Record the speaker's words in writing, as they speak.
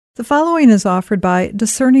The following is offered by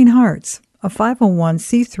Discerning Hearts, a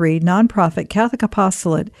 501c3 nonprofit Catholic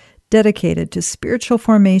apostolate dedicated to spiritual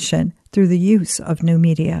formation through the use of new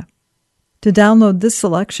media. To download this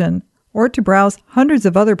selection, or to browse hundreds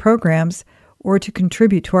of other programs, or to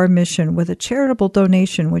contribute to our mission with a charitable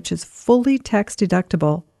donation which is fully tax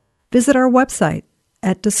deductible, visit our website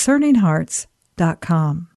at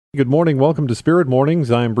discerninghearts.com. Good morning. Welcome to Spirit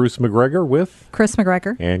Mornings. I'm Bruce McGregor with Chris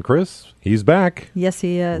McGregor. And Chris, he's back. Yes,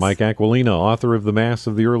 he is. Mike Aquilina, author of The Mass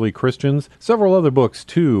of the Early Christians. Several other books,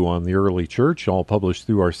 too, on the early church, all published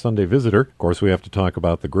through our Sunday Visitor. Of course, we have to talk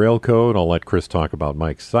about the Grail Code. I'll let Chris talk about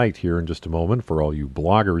Mike's site here in just a moment for all you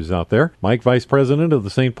bloggers out there. Mike, Vice President of the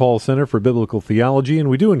St. Paul Center for Biblical Theology, and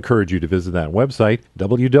we do encourage you to visit that website,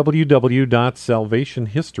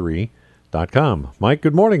 www.salvationhistory.com. Mike,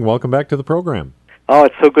 good morning. Welcome back to the program. Oh,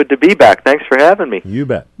 it's so good to be back. Thanks for having me. You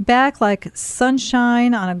bet. Back like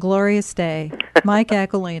sunshine on a glorious day. Mike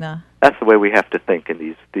Aquilina. That's the way we have to think in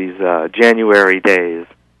these January days.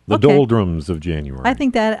 The doldrums of January. I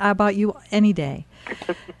think that about you any day.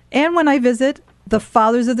 And when I visit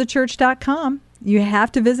thefathersofthechurch.com, you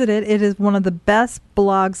have to visit it. It is one of the best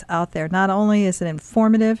blogs out there. Not only is it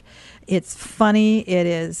informative, it's funny, it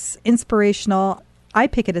is inspirational. I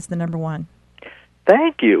pick it as the number one.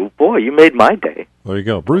 Thank you. Boy, you made my day. There you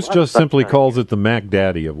go. Bruce just simply calls it the Mac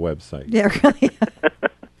Daddy of websites. Yeah, really.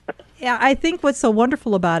 Yeah, I think what's so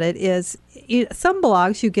wonderful about it is some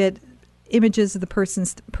blogs you get images of the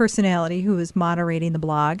person's personality who is moderating the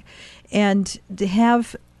blog, and to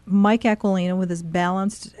have Mike Aquilina with his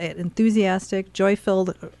balanced, enthusiastic,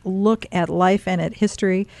 joy-filled look at life and at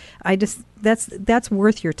history, that's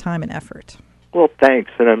worth your time and effort. Well, thanks,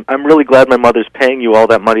 and I'm really glad my mother's paying you all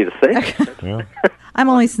that money to say it. Yeah. I'm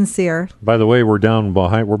only sincere. By the way, we're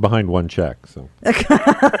behind one check, so. Let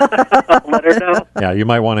her know. Yeah, you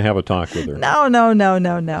might want to have a talk with her.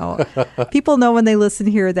 No. People know when they listen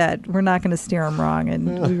here that we're not going to steer them wrong,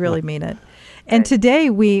 and we really mean it. And today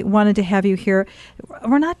we wanted to have you here.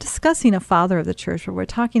 We're not discussing a father of the church, but we're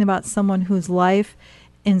talking about someone whose life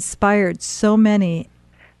inspired so many.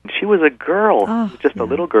 She was a girl, a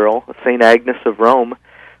little girl, St. Agnes of Rome,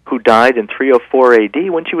 who died in 304 A.D.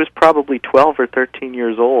 when she was probably 12 or 13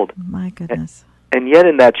 years old. My goodness. And yet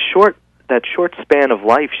in that short span of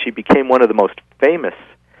life, she became one of the most famous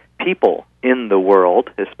people in the world,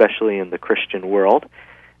 especially in the Christian world.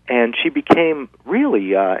 And she became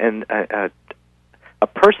really a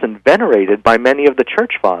person venerated by many of the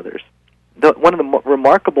church fathers. One of the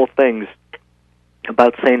remarkable things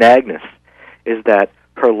about St. Agnes is that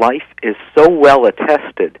her life is so well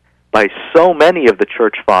attested by so many of the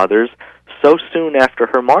church fathers so soon after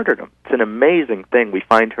her martyrdom. It's an amazing thing. We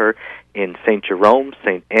find her in St. Jerome,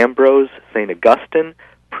 St. Ambrose, St. Augustine,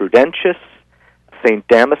 Prudentius, St.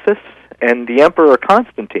 Damasus, and the Emperor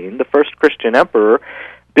Constantine, the first Christian emperor,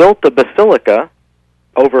 built a basilica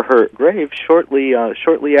over her grave shortly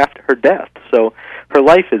after her death. So her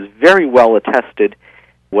life is very well attested.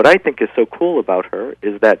 What I think is so cool about her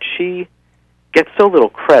is that she gets so little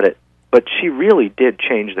credit, but she really did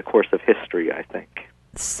change the course of history, I think.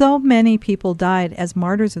 So many people died as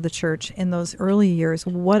martyrs of the church in those early years.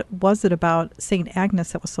 What was it about St.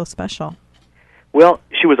 Agnes that was so special? Well,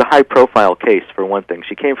 she was a high-profile case, for one thing.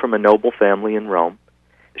 She came from a noble family in Rome.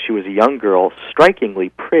 She was a young girl, strikingly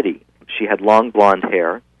pretty. She had long blonde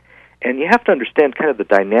hair. And you have to understand kind of the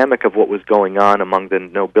dynamic of what was going on among the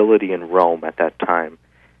nobility in Rome at that time.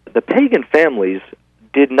 The pagan families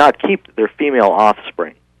did not keep their female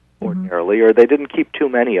offspring ordinarily, or they didn't keep too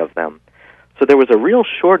many of them. So there was a real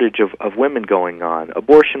shortage of women going on.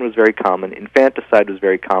 Abortion was very common. Infanticide was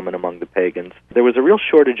very common among the pagans. There was a real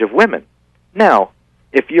shortage of women. Now,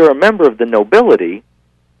 if you're a member of the nobility,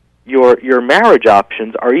 your marriage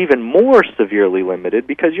options are even more severely limited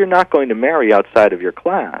because you're not going to marry outside of your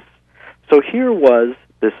class. So here was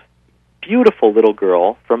this beautiful little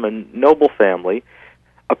girl from a noble family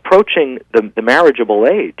approaching the marriageable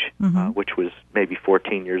age, which was maybe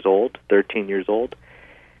 14 years old, 13 years old.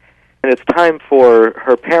 And it's time for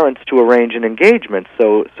her parents to arrange an engagement,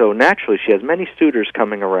 so naturally she has many suitors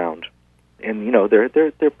coming around. And, you know,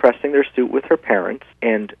 they're pressing their suit with her parents,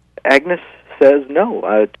 and Agnes says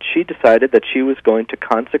no. She decided that she was going to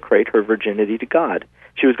consecrate her virginity to God.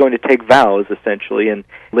 She was going to take vows, essentially, and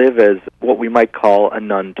live as what we might call a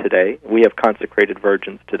nun today. We have consecrated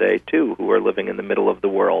virgins today, too, who are living in the middle of the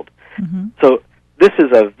world. So this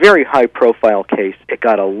is a very high-profile case. It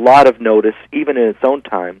got a lot of notice, even in its own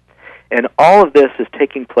time. And all of this is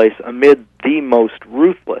taking place amid the most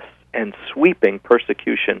ruthless and sweeping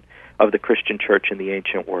persecution of the Christian church in the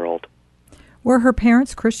ancient world. Were her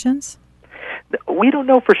parents Christians? We don't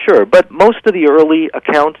know for sure, but most of the early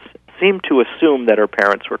accounts seem to assume that her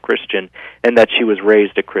parents were Christian and that she was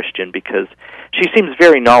raised a Christian, because she seems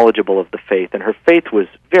very knowledgeable of the faith, and her faith was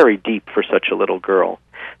very deep for such a little girl.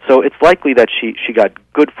 So it's likely that she got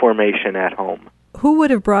good formation at home. Who would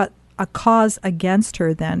have brought a cause against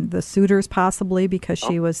her then? The suitors, possibly, because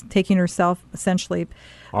she was taking herself essentially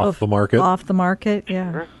off the market? Off the market,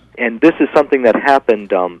 yeah. Sure. And this is something that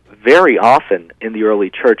happened very often in the early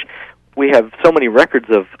church. We have so many records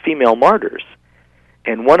of female martyrs.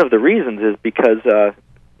 And one of the reasons is because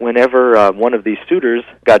whenever one of these suitors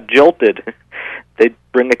got jilted, they'd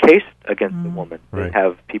bring a case against the woman. Right. They'd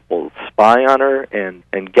have people spy on her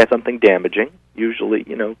and get something damaging. Usually,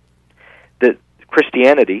 that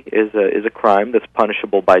Christianity is a crime that's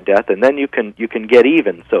punishable by death, and then you can get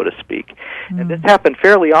even, so to speak. And this happened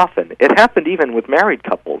fairly often. It happened even with married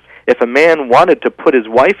couples. If a man wanted to put his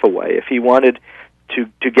wife away, if he wanted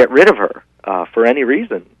to get rid of her for any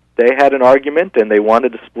reason, they had an argument and they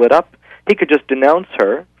wanted to split up, he could just denounce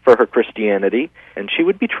her for her Christianity, and she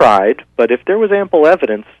would be tried, but if there was ample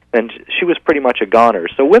evidence, then she was pretty much a goner.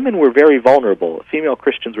 So women were very vulnerable. Female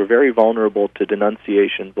Christians were very vulnerable to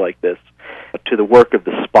denunciations like this, to the work of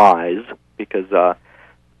the spies, because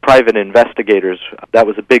private investigators, that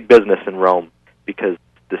was a big business in Rome, because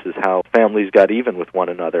this is how families got even with one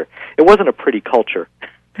another. It wasn't a pretty culture.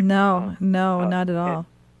 No, not at all.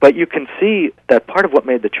 But you can see that part of what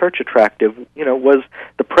made the church attractive, was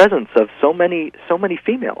the presence of so many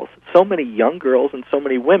females, so many young girls and so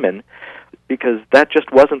many women, because that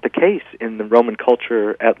just wasn't the case in the Roman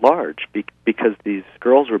culture at large, because these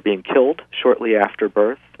girls were being killed shortly after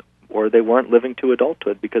birth, or they weren't living to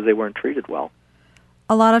adulthood because they weren't treated well.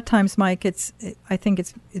 A lot of times, Mike, I think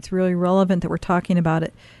it's really relevant that we're talking about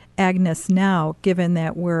it, Agnes, now, given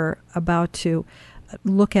that we're about to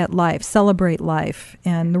look at life, celebrate life,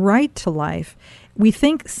 and the right to life. We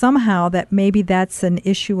think somehow that maybe that's an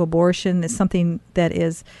issue, abortion is something that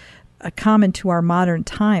is common to our modern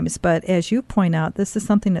times, but as you point out, this is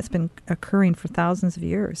something that's been occurring for thousands of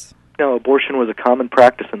years. Abortion was a common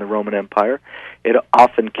practice in the Roman Empire. It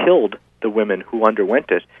often killed the women who underwent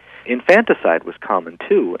it. Infanticide was common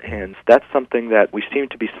too, and that's something that we seem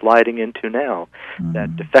to be sliding into now,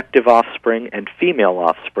 that defective offspring and female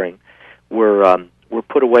offspring were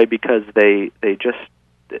put away because they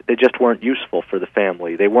just weren't useful for the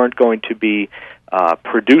family. They weren't going to be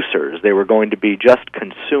producers. They were going to be just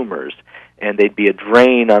consumers, and they'd be a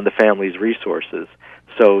drain on the family's resources.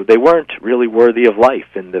 So they weren't really worthy of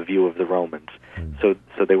life in the view of the Romans. So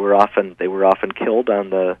they were often killed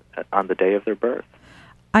on the day of their birth.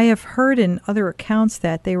 I have heard in other accounts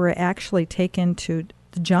that they were actually taken to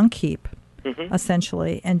the junk heap,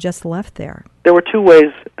 essentially, and just left there. There were two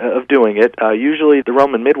ways of doing it. Usually the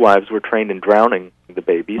Roman midwives were trained in drowning the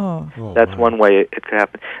babies. That's one way it could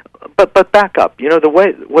happen. But back up.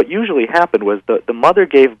 What usually happened was the mother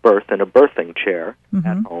gave birth in a birthing chair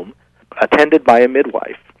at home, attended by a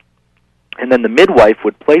midwife. And then the midwife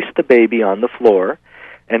would place the baby on the floor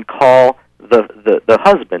and call the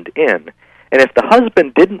husband in. And if the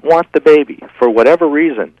husband didn't want the baby, for whatever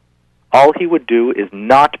reason, all he would do is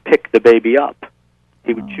not pick the baby up.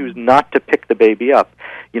 He would choose not to pick the baby up.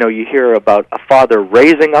 You hear about a father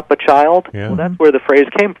raising up a child. Yeah. Well, that's where the phrase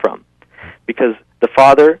came from. Because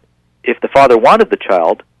if the father wanted the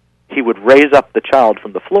child, he would raise up the child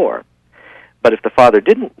from the floor. But if the father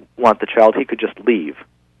didn't want the child, he could just leave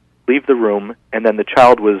the room, and then the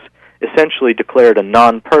child was essentially declared a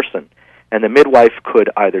non-person. And the midwife could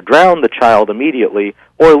either drown the child immediately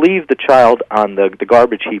or leave the child on the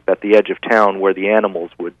garbage heap at the edge of town where the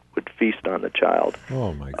animals would feast on the child.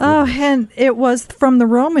 Oh, my goodness. Oh, and it was from the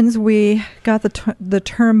Romans we got the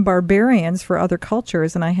term barbarians for other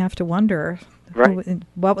cultures, and I have to wonder,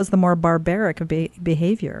 what was the more barbaric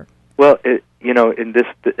behavior? Well, it's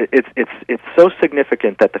so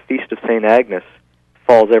significant that the Feast of St. Agnes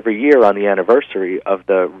falls every year on the anniversary of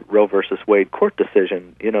the Roe versus Wade court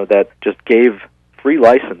decision, that just gave free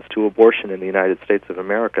license to abortion in the United States of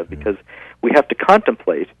America, because we have to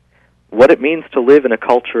contemplate what it means to live in a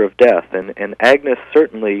culture of death, and Agnes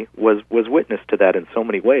certainly was witness to that in so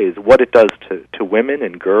many ways, what it does to women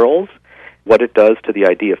and girls, what it does to the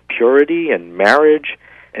idea of purity and marriage,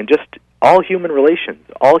 and just all human relations,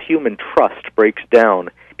 all human trust breaks down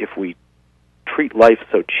if we treat life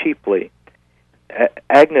so cheaply.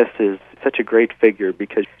 Agnes is such a great figure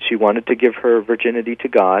because she wanted to give her virginity to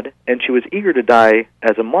God, and she was eager to die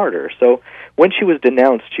as a martyr. So when she was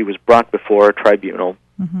denounced, she was brought before a tribunal.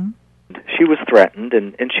 She was threatened,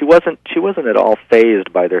 and she wasn't at all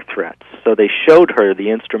fazed by their threats. So they showed her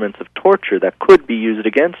the instruments of torture that could be used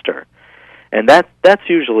against her, and that's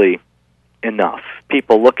usually enough.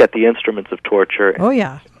 People look at the instruments of torture. Oh,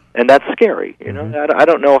 yeah. And that's scary. You know, I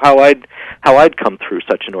don't know how I'd come through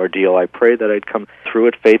such an ordeal. I pray that I'd come through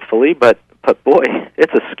it faithfully, but boy,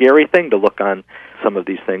 it's a scary thing to look on some of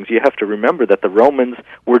these things. You have to remember that the Romans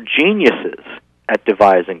were geniuses at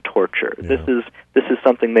devising torture. Yeah. This is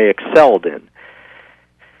something they excelled in.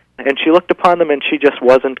 And she looked upon them, and she just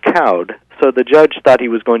wasn't cowed. So the judge thought he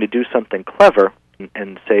was going to do something clever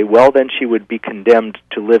and say, well, then she would be condemned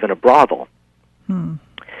to live in a brothel.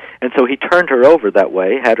 And so he turned her over that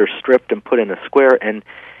way, had her stripped and put in a square, and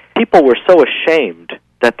people were so ashamed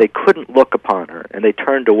that they couldn't look upon her, and they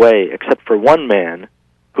turned away, except for one man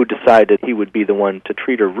who decided he would be the one to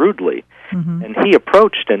treat her rudely. And he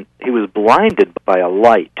approached, and he was blinded by a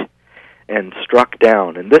light and struck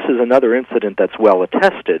down. And this is another incident that's well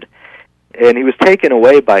attested. And he was taken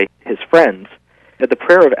away by his friends at the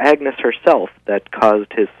prayer of Agnes herself that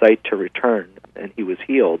caused his sight to return, and he was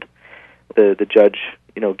healed. The judge,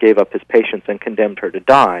 gave up his patience and condemned her to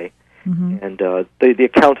die. And the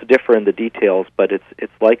accounts differ in the details, but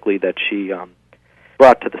it's likely that she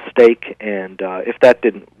brought to the stake, and if that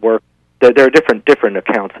didn't work, there are different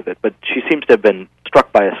accounts of it, but she seems to have been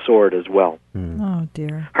struck by a sword as well. Oh,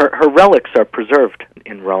 dear. Her relics are preserved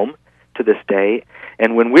in Rome to this day,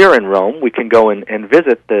 and when we're in Rome, we can go and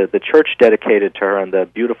visit the church dedicated to her on the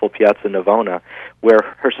beautiful Piazza Navona, where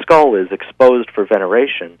her skull is exposed for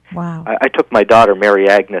veneration. Wow. I took my daughter, Mary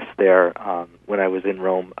Agnes, there when I was in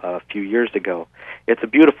Rome a few years ago. It's a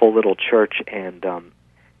beautiful little church, and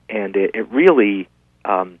it really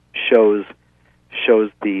shows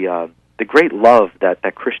the great love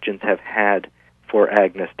that Christians have had for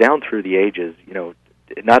Agnes down through the ages,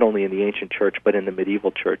 not only in the ancient church, but in the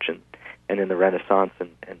medieval church and in the Renaissance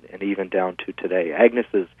and even down to today. Agnes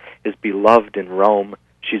is beloved in Rome.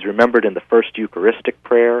 She's remembered in the first Eucharistic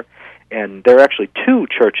prayer, and there are actually two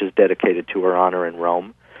churches dedicated to her honor in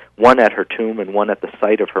Rome, one at her tomb and one at the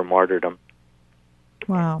site of her martyrdom.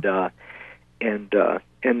 Wow.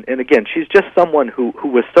 And again, she's just someone who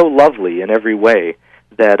was so lovely in every way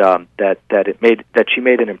that she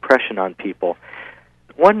made an impression on people.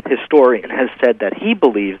 One historian has said that he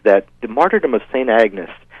believes that the martyrdom of St. Agnes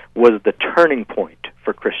was the turning point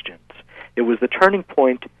for Christians. It was the turning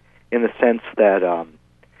point in the sense that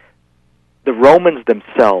the Romans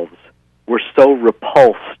themselves were so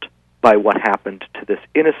repulsed by what happened to this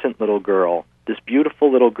innocent little girl, this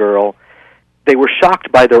beautiful little girl. They were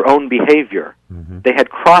shocked by their own behavior. They had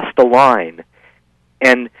crossed the line,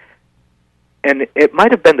 and it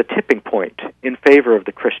might have been the tipping point in favor of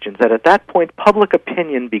the Christians, that at that point public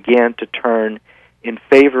opinion began to turn in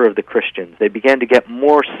favor of the Christians. They began to get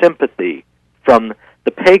more sympathy from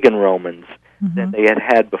the pagan Romans than they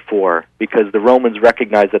had before, because the Romans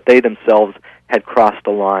recognized that they themselves had crossed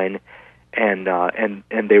the line, and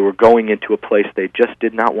they were going into a place they just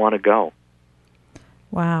did not want to go.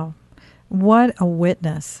 Wow. What a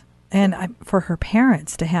witness. And for her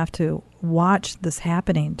parents to have to watch this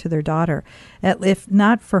happening to their daughter, if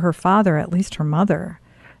not for her father, at least her mother.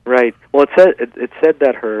 Right. Well, it said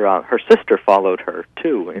that her sister followed her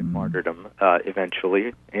too in martyrdom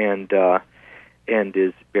eventually, and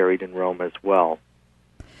is buried in Rome as well.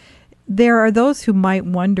 There are those who might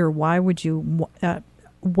wonder, why would you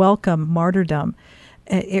welcome martyrdom?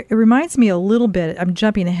 It reminds me a little bit, I'm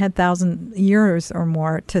jumping ahead 1,000 years or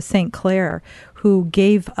more, to St. Clare, who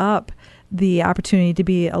gave up the opportunity to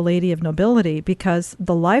be a lady of nobility because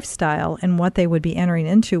the lifestyle and what they would be entering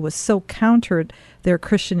into was so countered their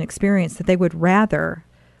Christian experience that they would rather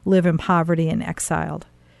live in poverty and exiled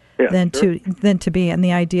than to be. And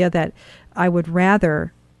the idea that I would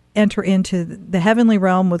rather enter into the heavenly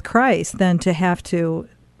realm with Christ than to have to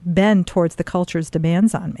bend towards the culture's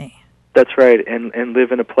demands on me. That's right, and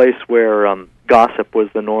live in a place where gossip was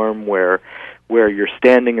the norm, where your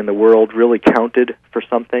standing in the world really counted for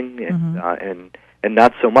something, and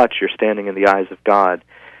not so much your standing in the eyes of God.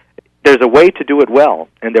 There's a way to do it well,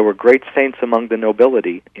 and there were great saints among the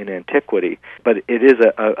nobility in antiquity, but it is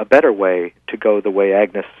a better way to go the way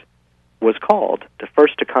Agnes was called,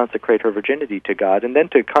 to consecrate her virginity to God, and then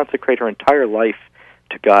to consecrate her entire life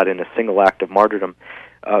to God in a single act of martyrdom.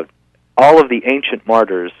 All of the ancient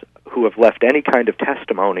martyrs who have left any kind of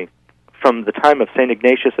testimony from the time of St.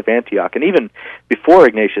 Ignatius of Antioch, and even before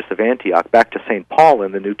Ignatius of Antioch, back to St. Paul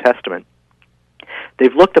in the New Testament,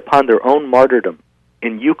 they've looked upon their own martyrdom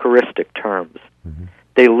in Eucharistic terms.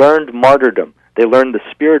 They learned martyrdom. They learned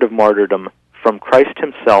the spirit of martyrdom from Christ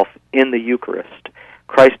himself in the Eucharist.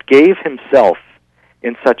 Christ gave himself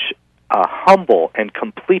in such a humble and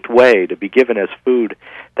complete way to be given as food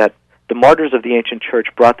that the martyrs of the ancient church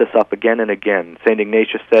brought this up again and again. St.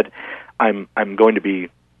 Ignatius said, I'm going to be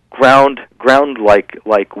ground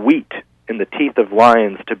like wheat in the teeth of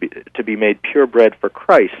lions to be made pure bread for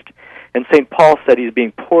Christ. And St. Paul said he's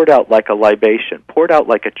being poured out like a libation, poured out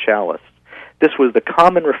like a chalice. This was the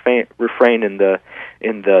common refrain in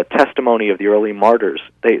the testimony of the early martyrs.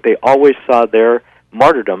 They always saw their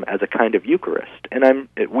martyrdom as a kind of Eucharist. And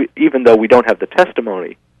even though we don't have the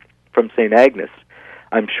testimony from St. Agnes,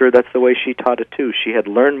 I'm sure that's the way she taught it too. She had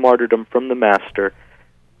learned martyrdom from the Master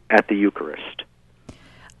at the Eucharist.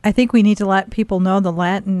 I think we need to let people know the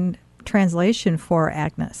Latin translation for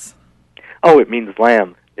Agnes. Oh, it means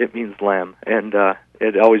lamb. It means lamb. And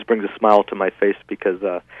it always brings a smile to my face because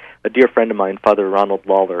a dear friend of mine, Father Ronald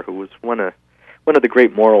Lawler, who was one of the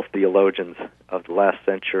great moral theologians of the last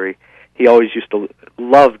century, he always used to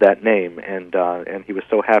love that name, and he was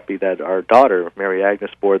so happy that our daughter, Mary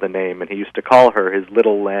Agnes, bore the name, and he used to call her his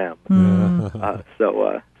little lamb.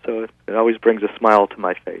 So it always brings a smile to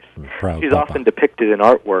my face. She's often depicted in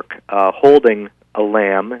artwork holding a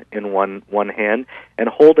lamb in one hand and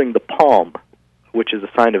holding the palm, which is a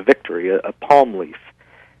sign of victory, a palm leaf,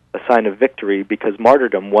 a sign of victory, because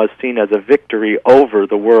martyrdom was seen as a victory over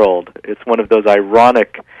the world. It's one of those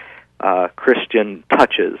ironic Christian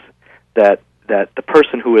touches that the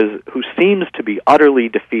person who seems to be utterly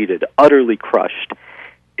defeated, utterly crushed,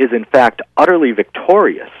 is in fact utterly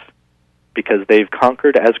victorious because they've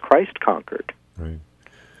conquered as Christ conquered. Right.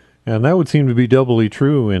 And that would seem to be doubly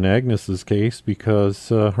true in Agnes's case because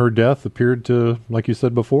her death appeared to, like you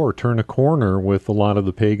said before, turn a corner with a lot of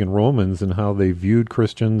the pagan Romans and how they viewed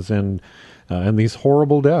Christians and these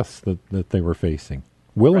horrible deaths that they were facing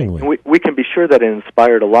willingly. Right. We can be sure that it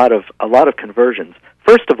inspired a lot of conversions.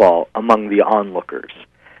 First of all, among the onlookers,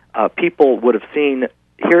 people would have seen,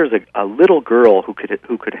 here's a little girl who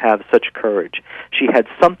could have such courage. She had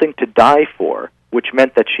something to die for, which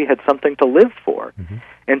meant that she had something to live for. Mm-hmm.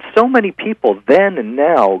 And so many people then and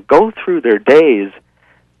now go through their days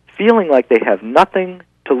feeling like they have nothing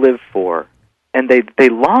to live for, and they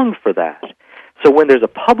long for that. So when there's a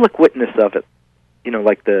public witness of it,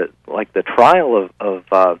 like the trial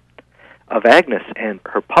of Agnes and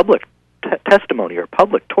her public testimony or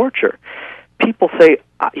public torture, people say,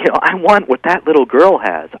 I want what that little girl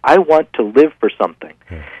has. I want to live for something.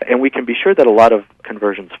 Yeah. And we can be sure that a lot of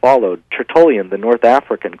conversions followed. Tertullian, the North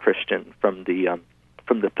African Christian from the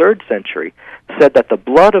 3rd century, said that the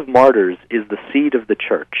blood of martyrs is the seed of the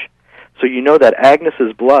church. So you know that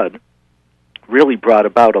Agnes's blood really brought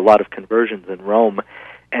about a lot of conversions in Rome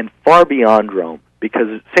and far beyond Rome,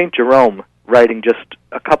 because St. Jerome, writing just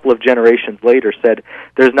a couple of generations later, said,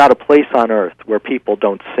 there's not a place on earth where people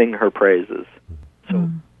don't sing her praises. So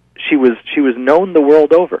she was known the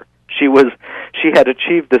world over. She had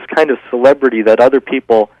achieved this kind of celebrity that other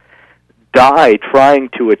people die trying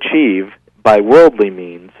to achieve by worldly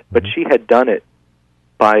means, but she had done it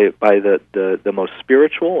by the most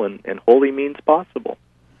spiritual and holy means possible.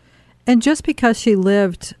 And just because she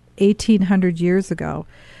lived 1,800 years ago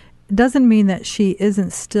doesn't mean that she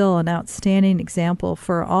isn't still an outstanding example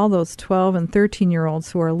for all those 12 and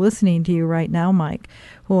 13-year-olds who are listening to you right now, Mike,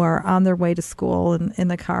 who are on their way to school and in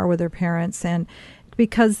the car with their parents. And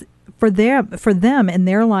because for them in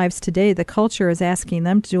their lives today, the culture is asking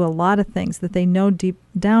them to do a lot of things that they know deep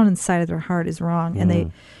down inside of their heart is wrong,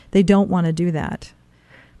 and they don't want to do that.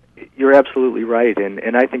 You're absolutely right,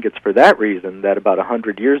 and I think it's for that reason that about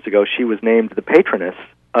 100 years ago she was named the patroness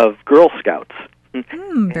of Girl Scouts.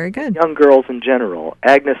 Very good. Young girls in general.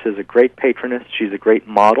 Agnes is a great patroness. She's a great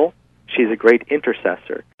model. She's a great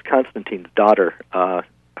intercessor. Constantine's daughter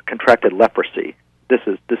contracted leprosy. This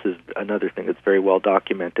is another thing that's very well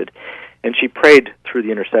documented. And she prayed through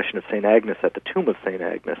the intercession of St. Agnes at the tomb of St.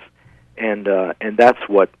 Agnes. And that's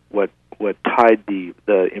what tied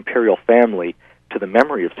the imperial family to the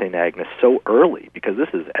memory of St. Agnes so early, because this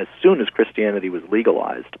is as soon as Christianity was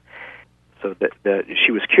legalized. So that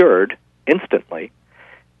she was cured instantly,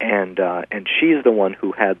 and she's the one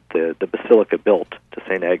who had the basilica built to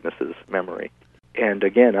St. Agnes's memory. And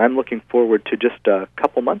again, I'm looking forward to just a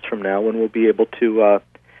couple months from now when we'll be able to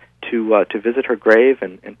visit her grave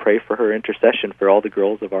and pray for her intercession for all the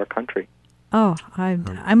girls of our country. Oh,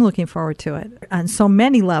 I'm looking forward to it on so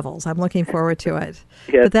many levels. I'm looking forward to it.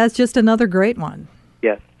 Yes. But that's just another great one.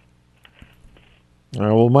 Yes.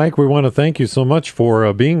 Well, Mike, we want to thank you so much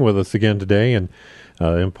for being with us again today and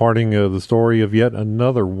imparting the story of yet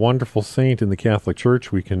another wonderful saint in the Catholic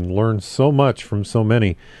Church. We can learn so much from so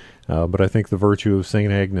many, but I think the virtue of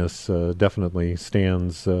St. Agnes definitely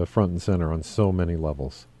stands front and center on so many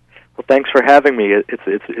levels. Well, thanks for having me.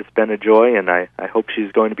 It's been a joy, and I hope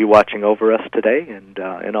she's going to be watching over us today and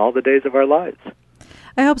in all the days of our lives.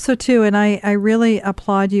 I hope so, too. And I really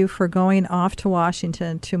applaud you for going off to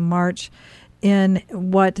Washington to march in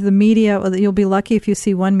what the media, you'll be lucky if you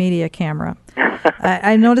see one media camera.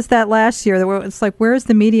 I noticed that last year. It's like, where's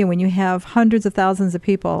the media when you have hundreds of thousands of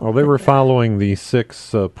people? Well, they were following the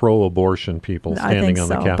 6 pro-abortion people standing on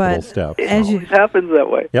the Capitol steps. It happens that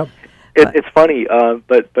way. Yep. It's funny,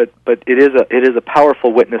 but it is a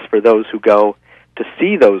powerful witness for those who go to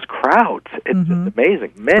see those crowds. It's just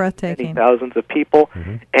amazing. Many thousands of people,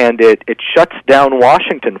 and it shuts down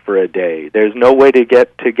Washington for a day. There's no way to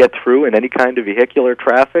get through in any kind of vehicular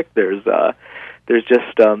traffic. There's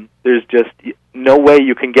just no way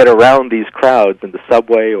you can get around these crowds in the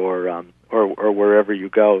subway or wherever you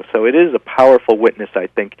go. So it is a powerful witness, I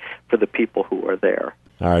think, for the people who are there.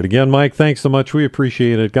 All right. Again, Mike, thanks so much. We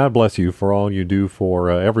appreciate it. God bless you for all you do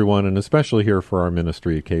for everyone, and especially here for our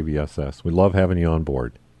ministry at KVSS. We love having you on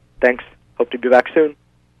board. Thanks. Hope to be back soon.